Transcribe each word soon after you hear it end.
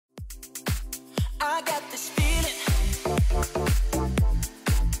I got this feeling.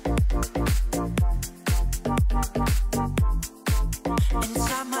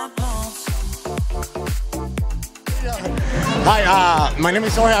 Inside my bones. Hi, my name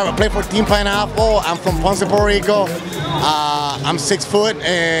is Jorge. I play for Team Pineapple. I'm from Ponce, Puerto Rico. I'm 6 foot,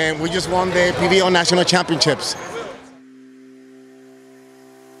 and we just won the PVL National Championships.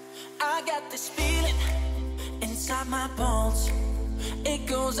 I got this feeling inside my bones. It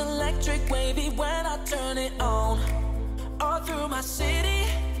goes electric wavy when I turn it on. All through my city,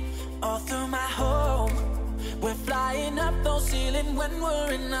 all through my home. We're flying up those ceilings when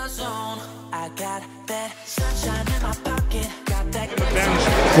we're in our zone. I got that sunshine in my pocket. Got that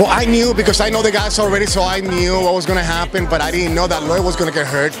good. Well, I knew because I know the guys already, so I knew what was going to happen, but I didn't know that Lloyd was going to get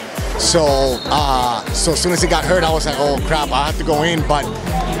hurt. So as soon as he got hurt, I was like, oh crap, I have to go in. But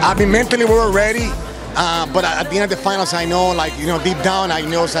I mean, mentally we were ready. But at the end of the finals, I know, like, you know, deep down, I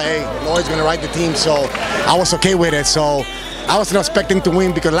know, hey, Lloyd's going to ride the team. So I was okay with it. So I was not expecting to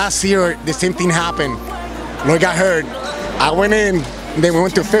win because last year the same thing happened. Lloyd got hurt. I went in. Then we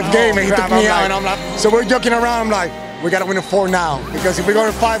went to 5th game and he took me out, and I'm like, so we're joking around. I'm like, we gotta win a 4 now because if we go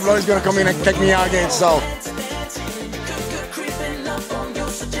to 5, Lloyd's gonna come in and take me out again. So.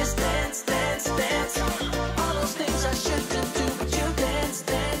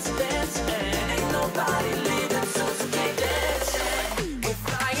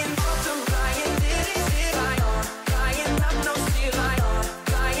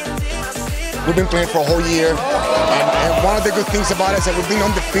 We've been playing for a whole year, and one of the good things about it is that we've been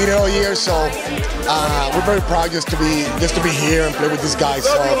undefeated all year. So we're very proud just to be here and play with these guys.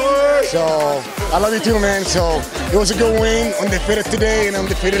 So I love you too, man. So it was a good win, undefeated today, and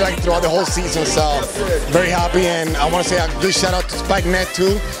undefeated like throughout the whole season. So very happy, and I want to say a good shout out to SpikeNet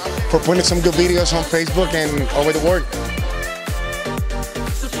too for putting some good videos on Facebook and over the world.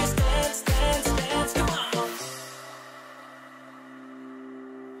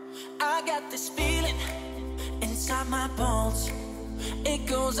 I got this feeling inside my bones. It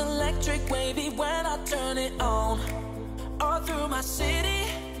goes electric wavy when I turn it on. All through my city,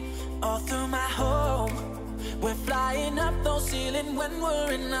 all through my home. We're flying up those ceilings when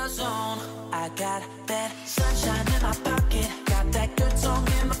we're in our zone. I got that sunshine in my pocket. Got that good song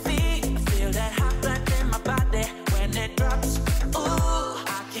in my feet. I feel that hot blood in my body when it drops. Ooh,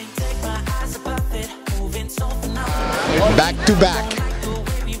 I can't take my eyes above it. Moving so phenomenal. Back to back.